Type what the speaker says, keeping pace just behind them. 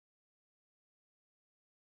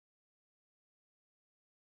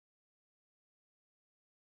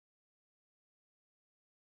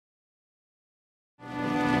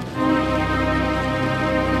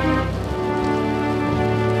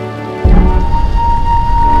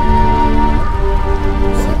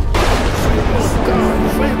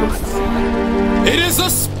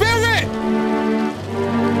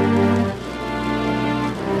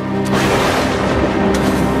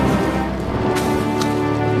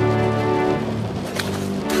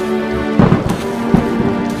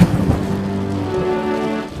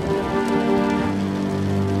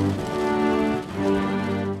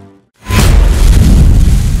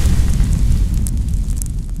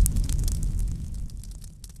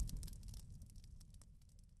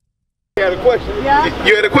You had a question? Yeah.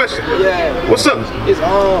 You had a question? Yeah. What's up? It's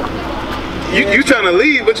You trying to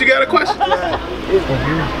leave, but you got a question? Yeah. Is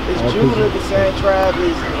Judah the same tribe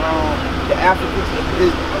as the Africans?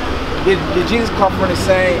 Did Jesus come from the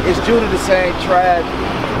same? Is Judah the same tribe?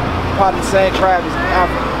 Part of the same tribe as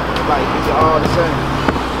Africa? Like, is it all the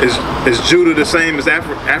same? Is Judah the same as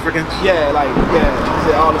Africans? Yeah, like, yeah.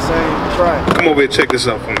 Is it all the same tribe? Come over here and check this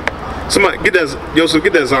out for me. Somebody, get that, Yosef,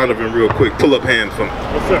 get that Zonovan real quick. Pull up hand for me.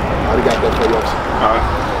 Yes, sir. I already got that for you. All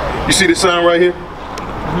right. You see this sign right here?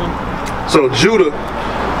 So Judah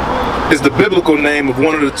is the biblical name of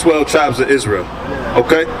one of the 12 tribes of Israel.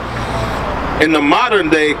 Okay? In the modern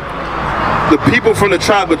day, the people from the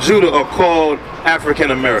tribe of Judah are called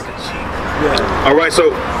African Americans. All right,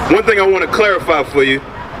 so one thing I want to clarify for you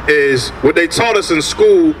is what they taught us in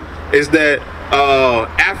school is that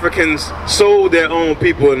Africans sold their own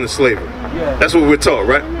people into slavery. That's what we're taught,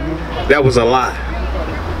 right? That was a lie.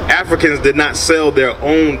 Africans did not sell their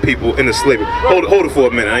own people into slavery. Hold it for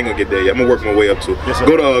a minute. I ain't gonna get there yet. I'm gonna work my way up to it. Yes, sir.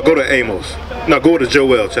 Go to Amos. No, go to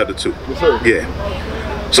Joel chapter 2. Yes, sir.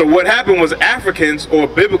 Yeah. So what happened was Africans, or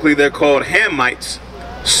biblically they're called Hamites,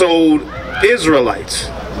 sold Israelites,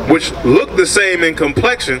 which look the same in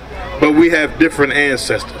complexion, but we have different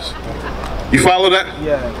ancestors. You follow that?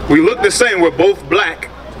 Yeah. We look the same. We're both black,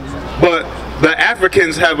 but the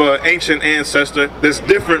Africans have an ancient ancestor that's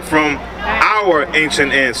different from our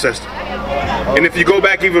ancient ancestor. And if you go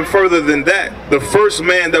back even further than that, the first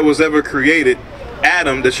man that was ever created,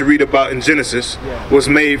 Adam, that you read about in Genesis, was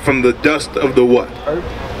made from the dust of the what? Earth.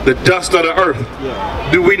 The dust of the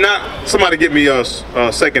earth. Do we not? Somebody get me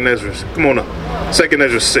 2nd Ezra. Come on up. 2nd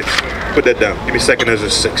Ezra 6. Put that down. Give me 2nd Ezra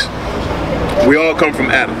 6. We all come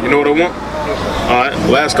from Adam. You know what I want? All right.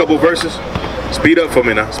 Last couple verses. Speed up for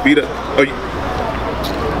me now. Speed up. Oh,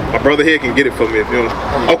 my brother here can get it for me if you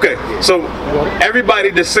want. Okay. So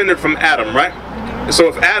everybody descended from Adam, right? So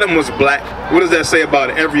if Adam was black, what does that say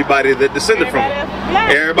about everybody that descended from him?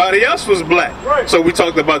 Everybody else was black. So we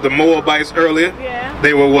talked about the Moabites earlier.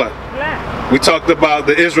 They were what? Black. We talked about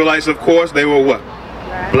the Israelites, of course. They were what?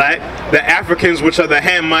 Black. The Africans, which are the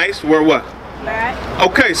Hamites, were what? Black.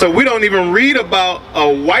 Okay, so we don't even read about a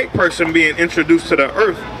white person being introduced to the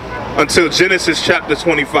earth until Genesis chapter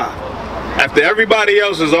 25. After everybody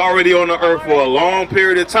else is already on the earth for a long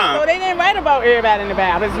period of So time. they didn't write about everybody in the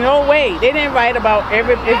Bible. There's no way. They didn't write about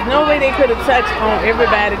there's no way they could have touched on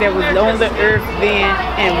everybody that was on the earth then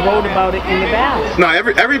and wrote about it in the Bible. No,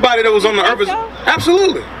 everybody that was on the earth is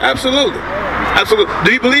absolutely.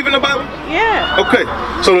 Do you believe in the Bible? Yeah. Okay,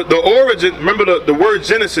 so the origin, remember the word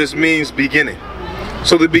Genesis means beginning.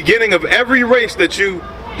 So the beginning of every race that you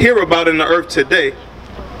hear about in the earth today,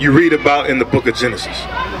 you read about in the book of Genesis.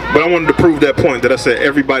 But I wanted to prove that point that I said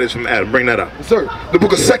everybody's from Adam. Bring that up. Yes, sir. The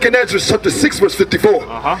book of 2nd Ezra, chapter 6, verse 54.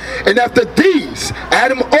 And after these,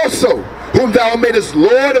 Adam also, whom thou madest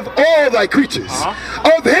Lord of all thy creatures,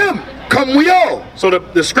 of him come we all. So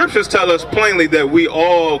the scriptures tell us plainly that we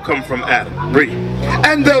all come from Adam. Read.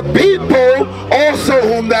 And the people also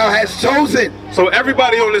whom thou hast chosen. So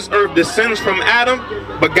everybody on this earth descends from Adam,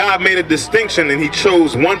 but God made a distinction and he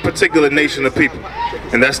chose one particular nation of people.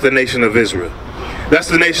 And that's the nation of Israel. That's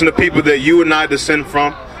the nation of people that you and I descend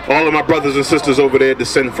from. All of my brothers and sisters over there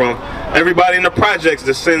descend from. Everybody in the projects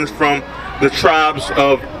descends from the tribes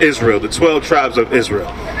of Israel, the 12 tribes of Israel.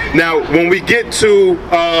 Now, when we get to,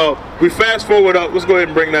 we fast forward up, let's go ahead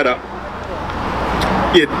and bring that up.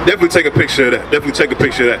 Yeah, definitely take a picture of that. Definitely take a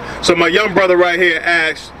picture of that. So my young brother right here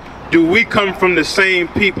asked, do we come from the same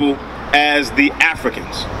people as the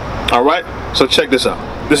Africans? All right, so check this out.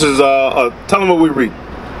 This is, tell them what we read.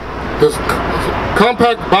 This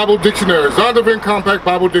Compact Bible Dictionary, Zondervan Compact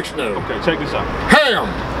Bible Dictionary. Okay, check this out.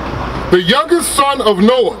 Ham, the youngest son of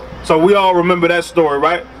Noah. So we all remember that story,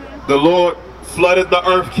 right? The Lord flooded the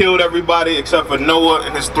earth, killed everybody except for Noah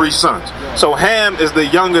and his 3 sons. So Ham is the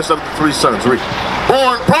youngest of the 3 sons. Read.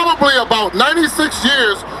 Born probably about 96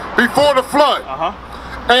 years before the flood.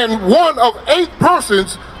 And one of 8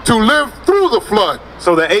 persons to live through the flood.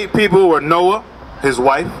 So the 8 people were Noah, his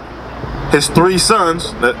wife, his 3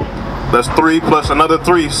 sons, that's 3 plus another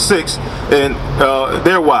 3, 6, and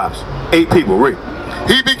their wives. 8 people. Read.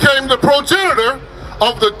 He became the progenitor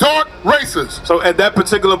of the dark races. So at that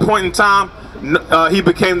particular point in time, he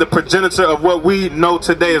became the progenitor of what we know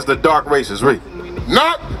today as the dark races. Read.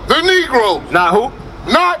 Not the Negroes. Not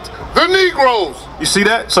who? Not the Negroes. You see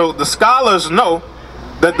that? So the scholars know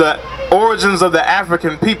that the origins of the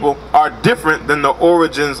African people are different than the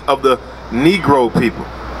origins of the Negro people.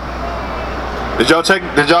 Did y'all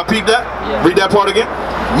peep that? Yeah. Read that part again.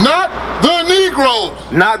 Not the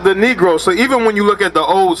Negroes. Not the Negroes. So even when you look at the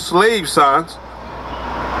old slave signs,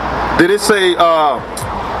 Did it say,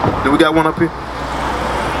 do we got one up here?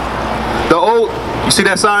 The old, you see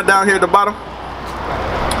that sign down here at the bottom?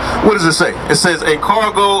 What does it say? It says a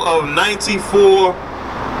cargo of 94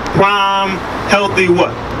 prime healthy what?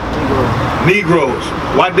 Negroes.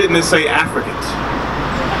 Why didn't it say Africans?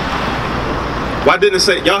 Why didn't it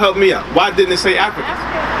say, y'all help me out, why didn't it say Africans?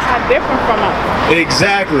 Are different from us.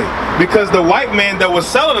 Exactly. Because the white man that was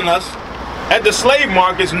selling us at the slave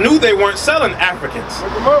markets knew they weren't selling Africans.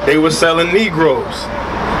 They were selling Negroes.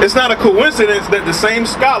 It's not a coincidence that the same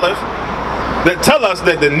scholars that tell us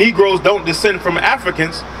that the Negroes don't descend from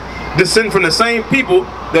Africans descend from the same people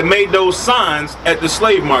that made those signs at the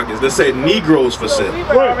slave markets that said Negroes for sale. We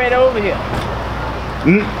were already over here.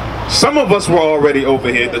 Some of us were already over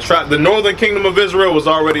here. The northern kingdom of Israel was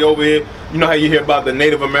already over here. You know how you hear about the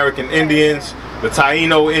Native American Indians, the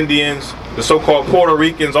Taino Indians, the so-called Puerto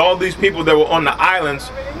Ricans, all these people that were on the islands.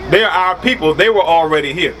 They're our people. They were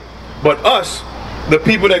already here. But us, the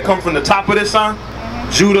people that come from the top of this sign,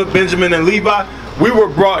 Judah, Benjamin, and Levi, we were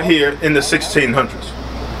brought here in the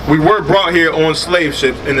 1600s. We were brought here on slave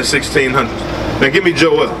ships in the 1600s. Now give me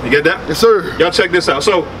Joel. You get that? Yes, sir. Y'all check this out.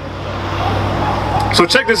 So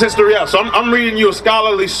check this history out. So I'm reading you a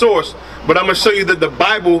scholarly source, but I'm going to show you that the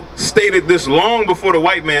Bible stated this long before the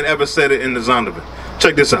white man ever said it in the Zondervan.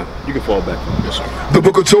 Check this out. You can fall back. Yes, sir. The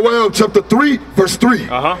book of Joel, chapter 3, verse 3.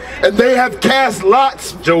 And they have cast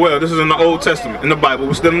lots. Joel, this is in the Old Testament, in the Bible.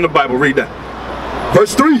 We're still in the Bible. Read that.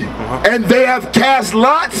 Verse 3. And they have cast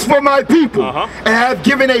lots for my people, and have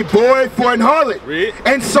given a boy for an harlot,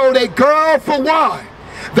 and sold a girl for wine,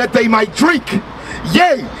 that they might drink.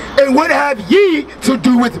 Yea, and what have ye to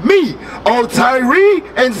do with me, O Tyre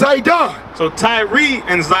and Zidon? So Tyre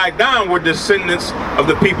and Zidon were descendants of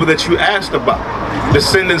the people that you asked about.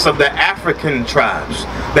 Descendants of the African tribes,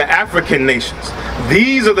 the African nations.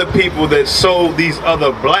 These are the people that sold these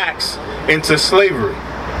other blacks into slavery.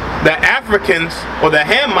 The Africans, or the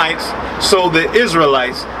Hamites, sold the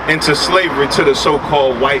Israelites into slavery to the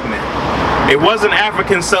so-called white man. It wasn't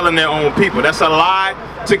Africans selling their own people. That's a lie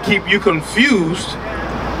to keep you confused,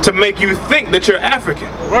 to make you think that you're African.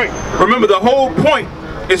 Right. Remember, the whole point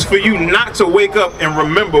is for you not to wake up and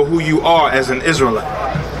remember who you are as an Israelite.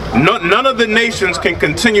 None of the nations can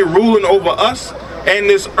continue ruling over us and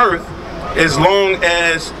this earth as long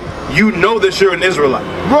as you know that you're an Israelite.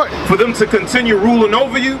 Right. For them to continue ruling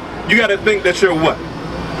over you, you got to think that you're what?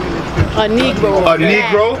 A Negro. A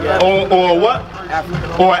Negro, or what?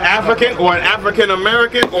 Or an African, or an African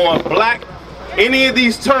American, or a black. Any of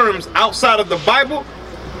these terms outside of the Bible,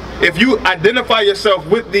 if you identify yourself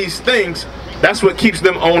with these things, that's what keeps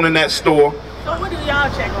them owning that store. So what do y'all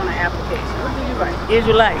check on the application? What do you write?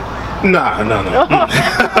 Israelite? Nah.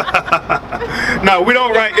 No, we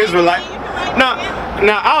don't write Israelite.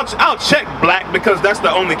 Now I'll check black because that's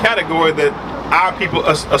the only category that our people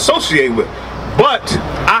associate with. But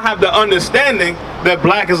I have the understanding that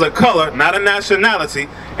black is a color, not a nationality,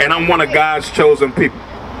 and I'm one of God's chosen people.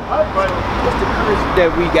 What's the curse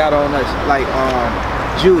that we got on us? Like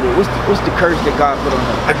Judah, what's the curse that God put on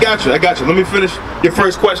us? I got you. Let me finish your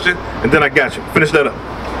first question, and then I got you. Finish that up.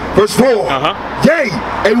 Verse 4. Yea,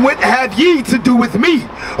 and what have ye to do with me,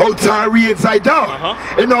 O Tyre and Zidon,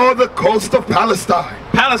 and all the coast of Palestine?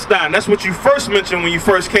 Palestine, that's what you first mentioned when you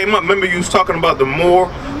first came up. Remember, you was talking about the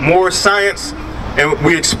Moor science, and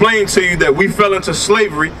we explained to you that we fell into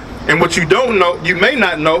slavery. And what you don't know, you may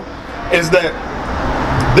not know, is that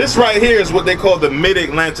this right here is what they call the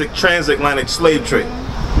mid-Atlantic, transatlantic slave trade.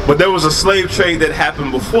 But there was a slave trade that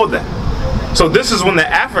happened before that. So this is when the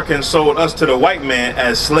Africans sold us to the white man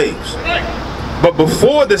as slaves. But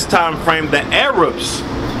before this time frame, the Arabs,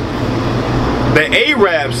 the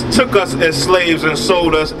Arabs took us as slaves and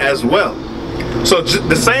sold us as well. So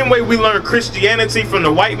the same way we learned Christianity from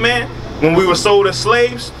the white man when we were sold as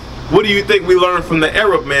slaves, what do you think we learned from the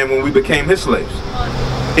Arab man when we became his slaves?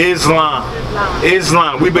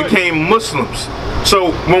 Islam. We became Muslims.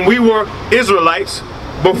 So when we were Israelites,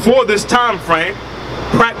 before this time frame,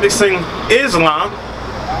 practicing Islam,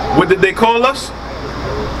 what did they call us?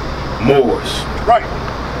 Moors. Right.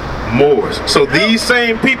 Moors. So these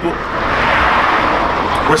same people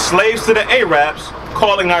were slaves to the Arabs,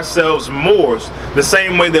 calling ourselves Moors, the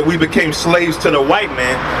same way that we became slaves to the white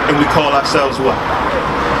man and we call ourselves what?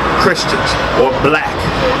 Christians, or black,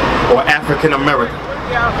 or African American.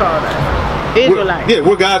 Y'all call that? Israelites. Yeah,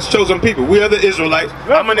 we're God's chosen people. We are the Israelites.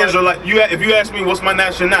 I'm an Israelite. If you ask me what's my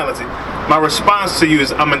nationality, my response to you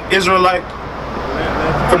is I'm an Israelite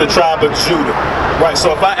from the tribe of Judah. Right,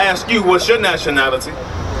 so if I ask you what's your nationality,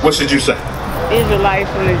 what should you say? Israelite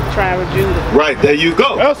from the tribe of Judah. Right, there you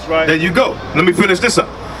go. That's right. There you go. Let me finish this up.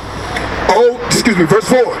 Oh, excuse me, verse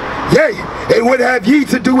 4. Yea, and what have ye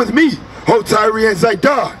to do with me, O Tyre and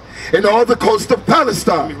Zidon, and all the coast of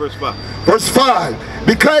Palestine? Verse 5. Verse 5.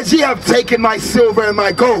 Because ye have taken my silver and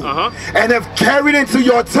my gold, and have carried into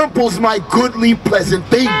your temples my goodly pleasant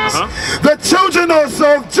things. The children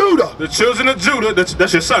also of Judah. The children of Judah,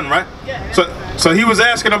 that's your son, right? So he was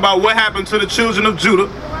asking about what happened to the children of Judah,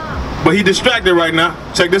 but he distracted right now.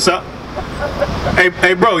 Check this out.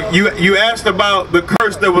 Hey bro, you asked about the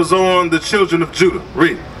curse that was on the children of Judah.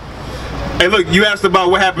 Read. Hey look, you asked about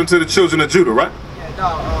what happened to the children of Judah, right?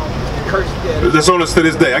 That's on us to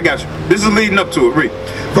this day. I got you. This is leading up to it. Read.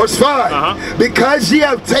 Verse 5. Because ye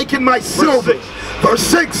have taken my silver. Verse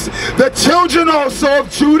 6. The children also of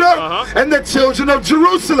Judah and the children of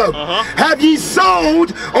Jerusalem have ye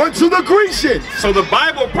sold unto the Grecians. So the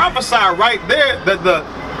Bible prophesied right there that the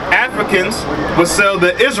Africans would sell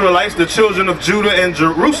the Israelites, the children of Judah and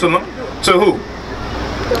Jerusalem, to who?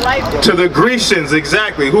 To the Grecians,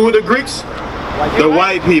 exactly. Who are the Greeks? The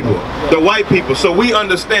white people. The white people. So we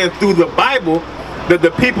understand through the Bible that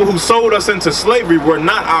the people who sold us into slavery were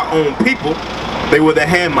not our own people. They were the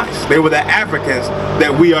Hamites. They were the Africans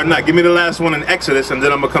that we are not. Give me the last one in Exodus, and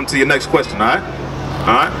then I'm going to come to your next question, all right? All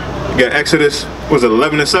right? You got Exodus, was it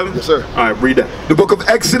 11 and 7? Yes, sir. All right, read that. The book of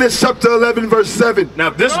Exodus, chapter 11, verse 7. Now,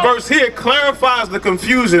 this verse here clarifies the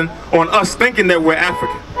confusion on us thinking that we're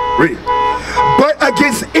African. Read. But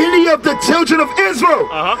against any of the children of Israel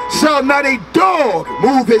shall not a dog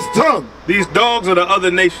move his tongue. These dogs are the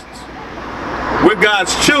other nations. We're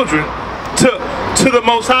God's children. To the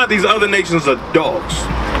Most High, these other nations are dogs.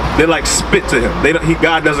 They like spit to him.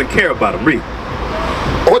 God doesn't care about them. Read.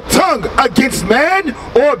 Or tongue against man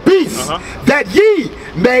or beast, that ye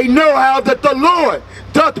may know how that the Lord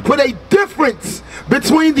doth put a difference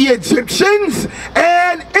between the Egyptians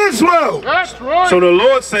and Israel. That's right. So the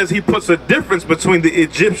Lord says he puts a difference between the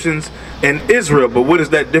Egyptians and Israel. But what is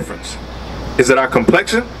that difference? Is it our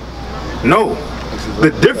complexion? No.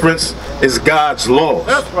 The difference is God's laws.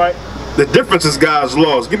 That's right. The difference is God's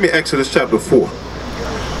laws. Give me Exodus chapter 4.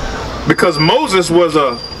 Because Moses was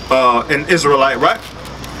an Israelite, right?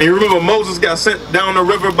 And you remember Moses got sent down the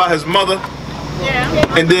river by his mother?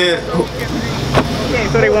 Yeah. And then...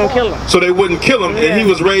 so they won't kill him. So they wouldn't kill him, and he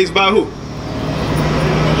was raised by who?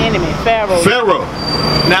 The enemy, Pharaoh. Pharaoh.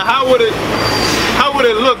 Now how would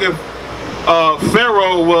it look if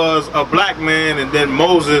Pharaoh was a black man and then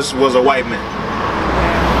Moses was a white man?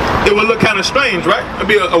 It would look kind of strange, right? It'd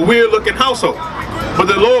be a weird looking household. But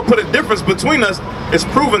the Lord put a difference between us. It's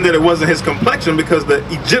proven that it wasn't his complexion, because the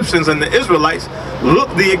Egyptians and the Israelites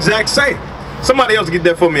look the exact same. Somebody else get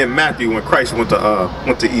that for me in Matthew when Christ went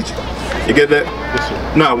to Egypt. You get that?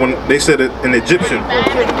 Yes, no, when they said it in Egyptian.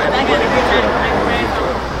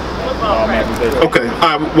 Okay,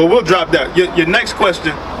 all right, well, we'll drop that. Your next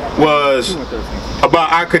question was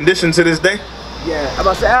about our condition to this day? Yeah, I'm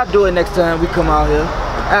about to say, I'll do it next time we come out here.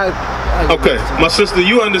 Okay, my sister,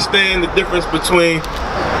 you understand the difference between,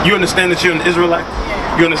 you understand that you're an Israelite?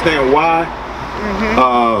 You understand why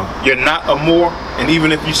you're not a Moor? And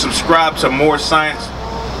even if you subscribe to Moor science,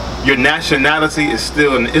 your nationality is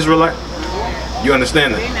still an Israelite? You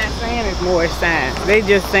understand that? They're not saying it's Moor science. They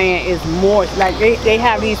just saying it's more, like they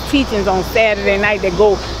have these teachings on Saturday night that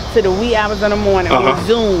go to the wee hours in the morning on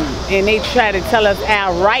Zoom, and they try to tell us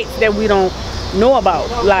our rights that we don't know about.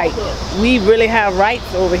 Like, we really have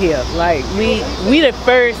rights over here. Like, we the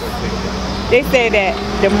first. They say that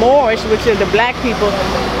the Moorish, which is the black people,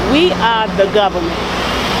 we are the government.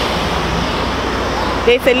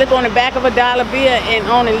 They say, look on the back of a dollar bill, and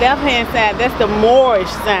on the left-hand side, that's the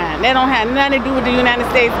Moorish sign. That don't have nothing to do with the United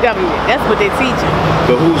States government. That's what they're teaching.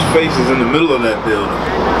 But whose face is in the middle of that building?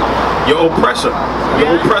 Your oppressor.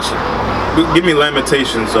 Your oppressor. Give me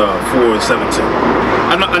Lamentations 4 and 17.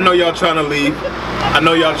 I know y'all trying to leave. I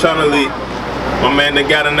know y'all trying to leave. My man that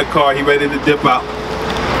got in the car, he ready to dip out.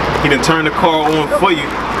 He done turned the car on for you.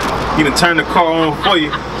 He done turned the car on for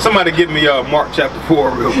you. Somebody give me Mark chapter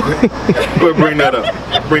 4 real quick. We'll bring that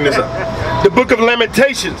up. Bring this up. The book of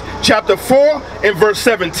Lamentations, chapter 4 and verse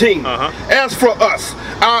 17. As for us,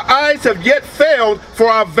 our eyes have yet failed for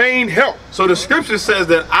our vain help. So the scripture says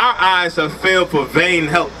that our eyes have failed for vain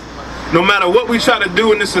help. No matter what we try to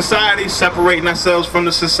do in this society, separating ourselves from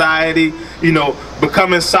the society, you know,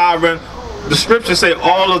 becoming sovereign, the scriptures say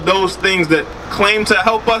all of those things that claim to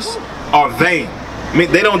help us are vain. I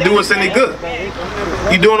mean, they don't do us any good.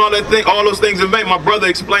 You're doing all those things in vain. My brother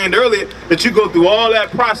explained earlier that you go through all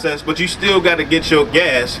that process, but you still got to get your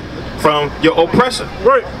gas from your oppressor,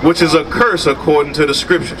 which is a curse according to the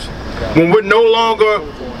scriptures. When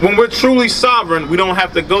we're truly sovereign, we don't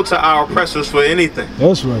have to go to our oppressors for anything.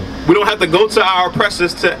 That's right. We don't have to go to our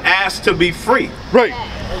oppressors to ask to be free. Right.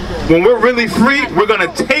 when we're really free, we're going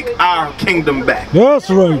to take our kingdom back. That's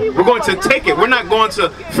right. We're going to take it. We're not going to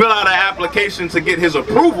fill out an application to get his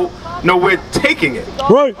approval. No, we're taking it.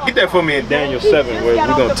 Right. Get that for me in Daniel 7, where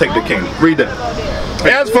we're going to take the kingdom. Read that.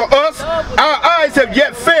 As for us, our eyes have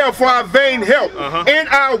yet failed for our vain help. In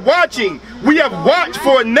our watching, we have watched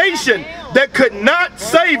for a nation that could not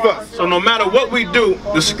save us. So no matter what we do,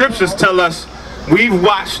 the scriptures tell us we've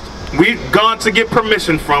watched, we've gone to get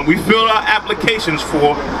permission from, we filled out applications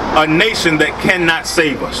for a nation that cannot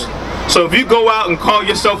save us. So if you go out and call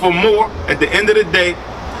yourself a Moor, at the end of the day,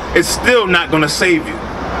 it's still not going to save you.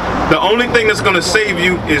 The only thing that's going to save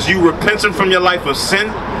you is you repenting from your life of sin,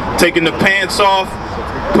 taking the pants off,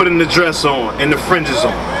 putting the dress on, and the fringes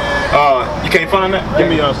on. You can't find that? Give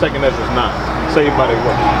me 2nd Ezra 9. Saved by the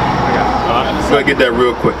word. I got it. All right, get that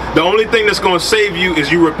real quick. The only thing that's going to save you is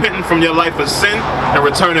you repenting from your life of sin and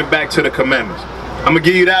returning back to the commandments. I'm going to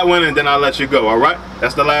give you that one and then I'll let you go, all right?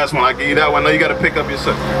 That's the last one. I'll give you that one. Now you got to pick up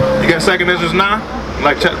yourself. You got 2nd Ezra 9?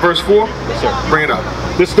 Like verse 4? Yes, sir. Bring it up.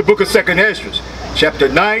 This is the book of 2nd Ezra, chapter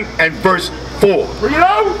 9 and verse 4. Bring it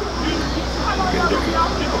out.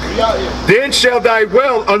 Then shall thy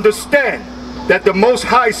well understand that the Most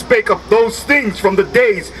High spake of those things from the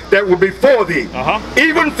days that were before thee,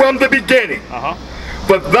 even from the beginning.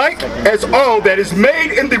 But like as all that is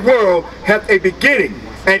made in the world hath a beginning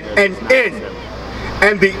and an end,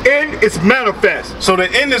 and the end is manifest. So the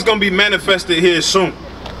end is going to be manifested here soon.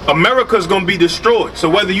 America's going to be destroyed. So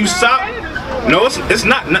whether you stop, no, it's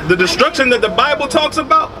not. The destruction that the Bible talks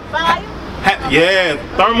about, yeah,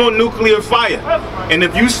 thermonuclear fire. And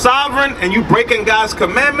if you sovereign and you breaking God's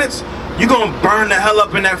commandments, you're going to burn the hell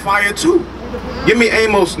up in that fire too. Give me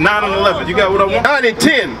Amos 9 and 11. You got what I want? 9 and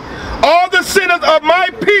 10. All the sinners of my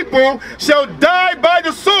people shall die by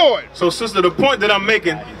the sword. So sister, the point that I'm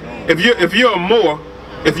making, if you're a Moor,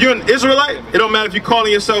 if you're an Israelite, it don't matter if you're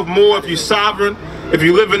calling yourself Moor, if you're sovereign, if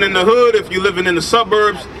you're living in the hood, if you're living in the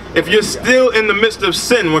suburbs, if you're still in the midst of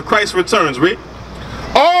sin when Christ returns, read.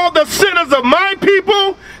 All the sinners of my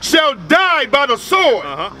people shall die by the sword,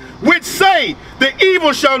 which say the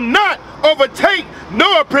evil shall not overtake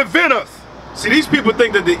nor prevent us. See, these people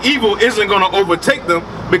think that the evil isn't going to overtake them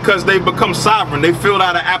because they've become sovereign. They filled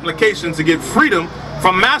out an application to get freedom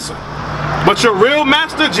from master. But your real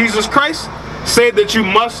master, Jesus Christ, said that you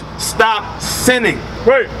must stop sinning.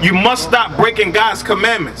 Right. You must stop breaking God's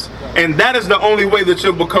commandments. And that is the only way that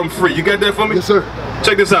you'll become free. You got that for me? Yes, sir.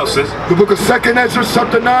 Check this out, sis. The book of 2nd Ezra,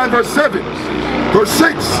 chapter 9, verse 7. Verse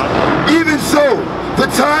 6. Even so, the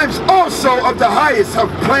times also of the highest have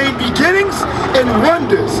plain beginnings and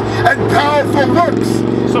wonders and powerful works.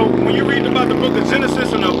 So when you read about the book of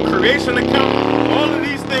Genesis and the creation account, all of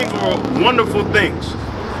these things are wonderful things.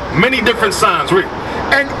 Many different signs, read.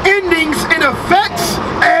 And endings in effects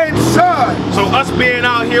and signs. So us being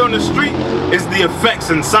out here on the street is the effects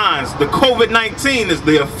and signs. The COVID-19 is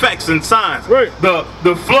the effects and signs. Right.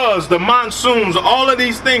 The floods, the monsoons, all of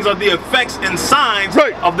these things are the effects and signs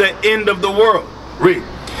of the end of the world. Read.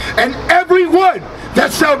 And everyone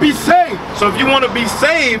that shall be saved. So if you want to be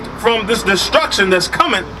saved from this destruction that's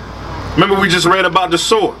coming, remember we just read about the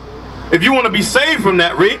sword. If you want to be saved from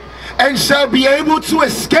that, read. And shall be able to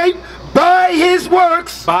escape by his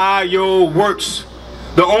works. By your works.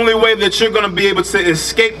 The only way that you're going to be able to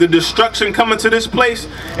escape the destruction coming to this place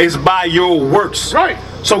is by your works. Right.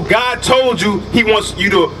 So God told you he wants you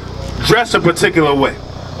to dress a particular way.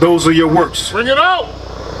 Those are your works. Bring it out.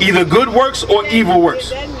 Either good works or evil works. Is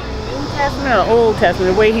that in the New Testament or Old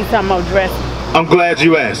Testament, the way he's talking about dressing? I'm glad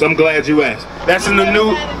you asked. I'm glad you asked. That's in the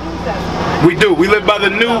New. We do. We live by the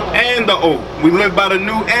new and the old. We live by the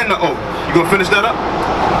new and the old. You gonna finish that up?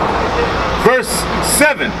 Verse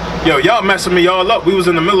 7. Yo, y'all messing me all up. We was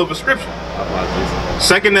in the middle of a scripture.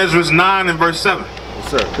 2nd Ezra 9 and verse 7. Yes,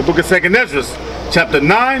 sir. The book of 2nd Ezra, chapter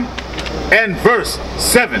 9 and verse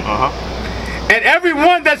 7. And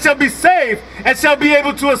everyone that shall be saved and shall be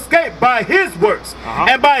able to escape by his works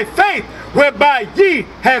and by faith whereby ye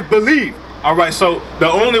have believed. All right, so the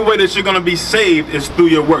only way that you're going to be saved is through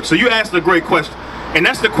your work. So you asked a great question. And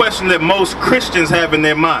that's the question that most Christians have in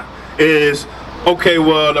their mind is, okay,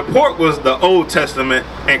 well, the port was the Old Testament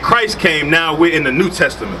and Christ came, now we're in the New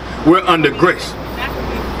Testament. We're under grace.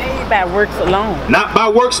 Saved by works alone. Not by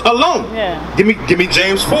works alone. Yeah. Give me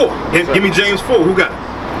James 4. Give me James 4. Who got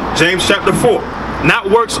it? James chapter 4. Not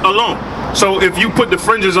works alone. So if you put the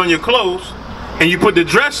fringes on your clothes and you put the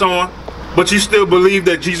dress on, but you still believe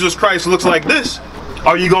that Jesus Christ looks like this,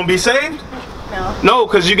 are you going to be saved? No. No,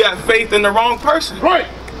 because you got faith in the wrong person. Right.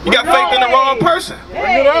 You got faith in the wrong person.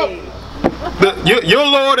 Bring it out. Your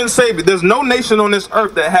Lord and Savior, there's no nation on this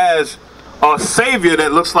earth that has a savior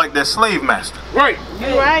that looks like their slave master. Right.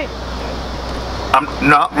 You right? I'm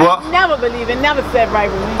not, well. Never believe it. Never said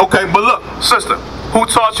right with me. Okay, but look, sister, who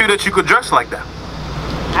taught you that you could dress like that?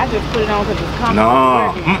 I just put it on because it's comfortable.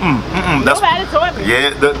 No, that's, nobody taught me. yeah,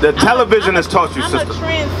 the television has taught you, sister. I'm a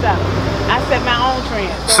trendsetter. I set my own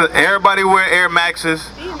trend. So everybody wear Air Maxes.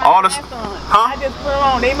 These All my the, grandsons. huh? I just put them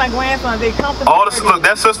on. They my grandsons. They comfortable. All the, look,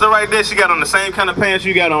 that sister right there, she got on the same kind of pants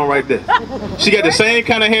you got on right there. She got the same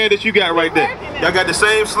kind of hair that you got right there. Y'all got the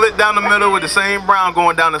same slit down the middle with the same brown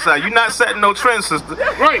going down the side. You're not setting no trend, sister.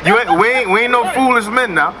 Right. You ain't, we ain't no foolish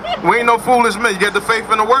men now. We ain't no foolish men. You got the faith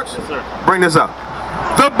in the works? Bring this up.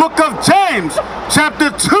 The book of James, chapter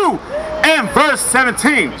 2 and verse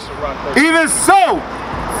 17. Even so,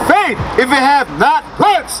 faith, if it hath not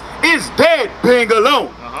works, is dead being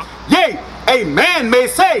alone. Yea, a man may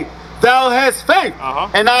say, thou hast faith,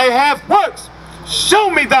 and I have works. Show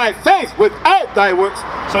me thy faith without thy works.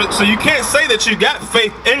 So you can't say that you got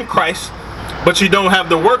faith in Christ, but you don't have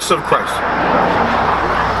the works of Christ.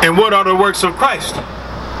 And what are the works of Christ?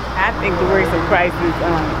 I think the works of Christ is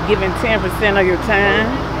giving 10% of your time,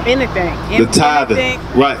 anything. The tithing,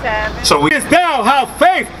 right? Tithing. So we. Is thou how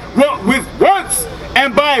faith wrought with works,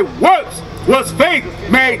 and by works was faith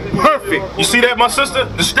made perfect. You see that, my sister?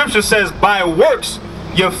 The scripture says, by works,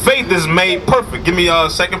 your faith is made perfect. Give me 2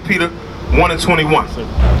 Peter 1 and 21. 32,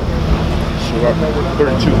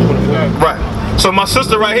 24. Right. So my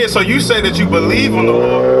sister right here, so you say that you believe on the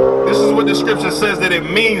Lord. This is what the scripture says that it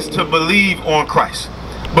means to believe on Christ.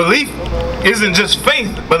 Belief isn't just faith.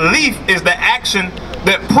 Belief is the action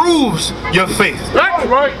that proves your faith. That's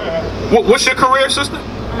right. What's your career, sister?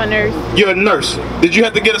 I'm a nurse. You're a nurse. Did you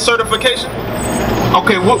have to get a certification?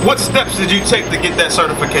 Okay, what steps did you take to get that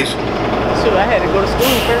certification? Sure, I had to go to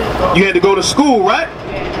school first. You had to go to school, right?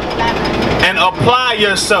 Yeah. And apply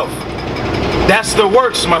yourself. That's the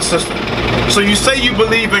works, my sister. So you say you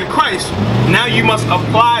believe in Christ. Now you must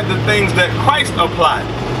apply the things that Christ applied.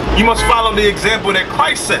 You must follow the example that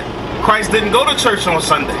Christ set. Christ didn't go to church on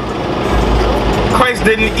Sunday. Christ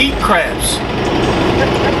didn't eat crabs.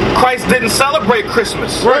 Christ didn't celebrate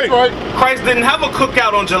Christmas. Right. Christ didn't have a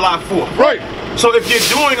cookout on July 4th. Right. So if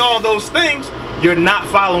you're doing all those things, you're not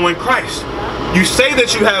following Christ. You say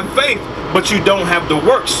that you have faith, but you don't have the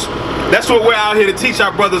works. That's what we're out here to teach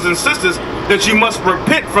our brothers and sisters, that you must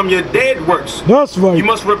repent from your dead works. That's right. You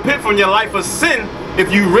must repent from your life of sin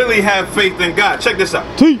if you really have faith in God. Check this out.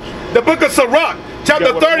 Teach. The book of Sirach,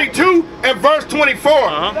 chapter 32 and verse 24.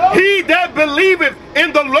 He that believeth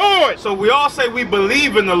in the Lord. So we all say we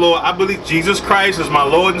believe in the Lord. I believe Jesus Christ is my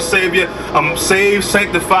Lord and Savior. I'm saved,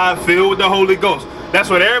 sanctified, filled with the Holy Ghost. That's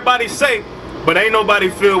what everybody say, but ain't nobody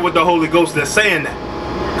filled with the Holy Ghost that's saying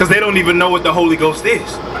that, because they don't even know what the Holy Ghost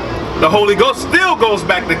is. The Holy Ghost still goes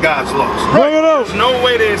back to God's laws. Bring it up. There's no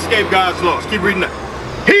way to escape God's laws. Keep reading that.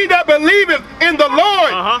 He that believeth in the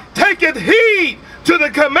Lord taketh heed to the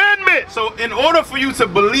commandment. So in order for you to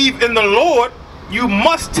believe in the Lord, you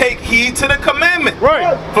must take heed to the commandment.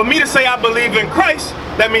 Right. For me to say I believe in Christ,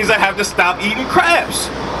 that means I have to stop eating crabs.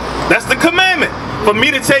 That's the commandment. For me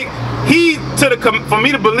to take heed to for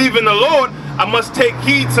me to believe in the Lord, I must take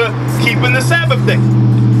heed to keeping the Sabbath day.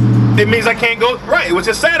 It means I can't go, right, which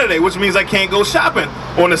is Saturday, which means I can't go shopping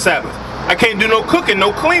on the Sabbath. I can't do no cooking,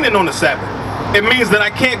 no cleaning on the Sabbath. It means that I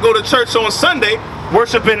can't go to church on Sunday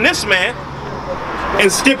worshiping this man and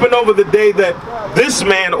skipping over the day that this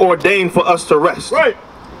man ordained for us to rest. Right.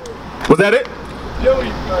 Was that it?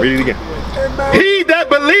 Read it again. He that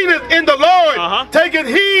believeth in the Lord taketh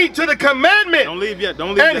heed to the commandment. Don't leave yet.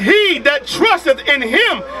 Don't leave And yet. he that trusteth in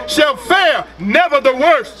him shall fare never the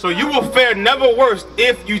worse. So you will fare never worse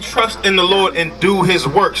if you trust in the Lord and do his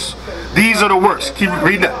works. These are the works. Keep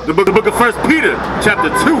reading that. The book of 1 Peter, chapter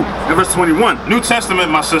 2 and verse 21. New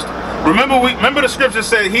Testament, my sister. Remember the scripture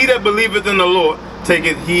said, he that believeth in the Lord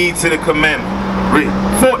taketh heed to the commandment. Read.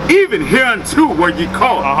 For even hereunto were ye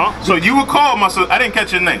called. So you were called, my sister. I didn't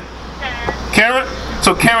catch your name. Karen?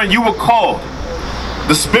 So Karen, you were called.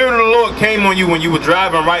 The Spirit of the Lord came on you when you were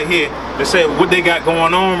driving right here to say what they got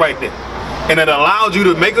going on right there. And it allowed you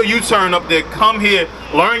to make a U-turn up there, come here,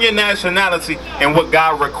 learn your nationality and what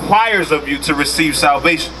God requires of you to receive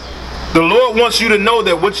salvation. The Lord wants you to know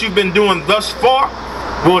that what you've been doing thus far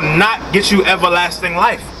will not get you everlasting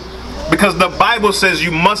life. Because the Bible says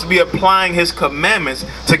you must be applying his commandments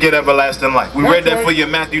to get everlasting life. We read that for you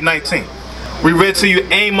in Matthew 19. We read to you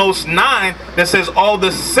Amos 9 that says all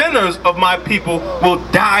the sinners of my people will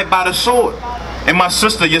die by the sword. And my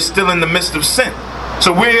sister, you're still in the midst of sin.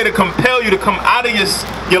 So we're here to compel you to come out of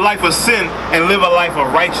your life of sin and live a life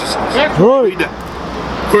of righteousness. Read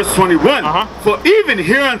that. Verse 21. For even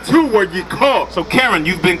hereunto were ye called. So Karen,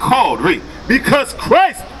 you've been called. Read. because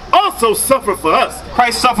Christ also suffered for us.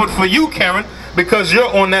 Christ suffered for you, Karen, because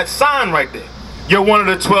you're on that sign right there. You're one of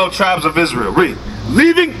the 12 tribes of Israel. Read.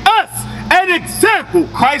 Leaving us an example.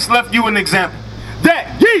 Christ left you an example.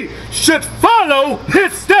 That ye should follow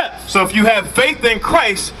his steps. So if you have faith in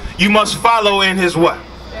Christ, you must follow in his what?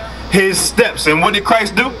 His steps. And what did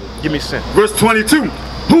Christ do? Give me sin. Verse 22.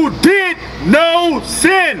 Who did no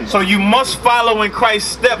sin. So you must follow in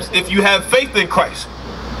Christ's steps if you have faith in Christ.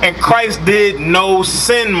 And Christ did no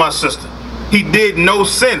sin, my sister. He did no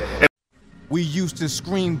sin. We used to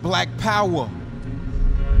scream black power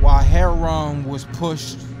while Heron was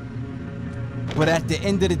pushed. But at the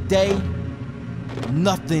end of the day,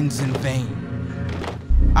 nothing's in vain.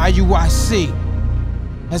 IUIC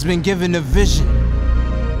has been given a vision.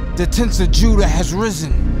 The tents of Judah has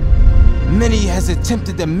risen. Many has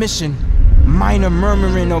attempted the mission, minor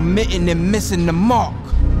murmuring, omitting and missing the mark.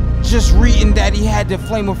 Just reading that he had the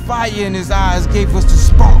flame of fire in his eyes gave us the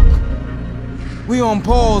spark. We on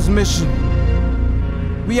Paul's mission.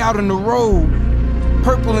 We out on the road,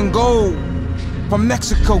 purple and gold, from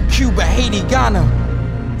Mexico, Cuba, Haiti,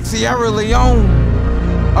 Ghana, Sierra Leone.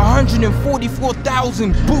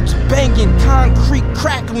 144,000 boots banging, concrete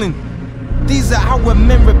crackling. These are our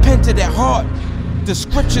men repented at heart. The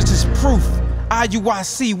scriptures is proof.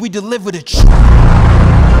 IUIC, we deliver the truth.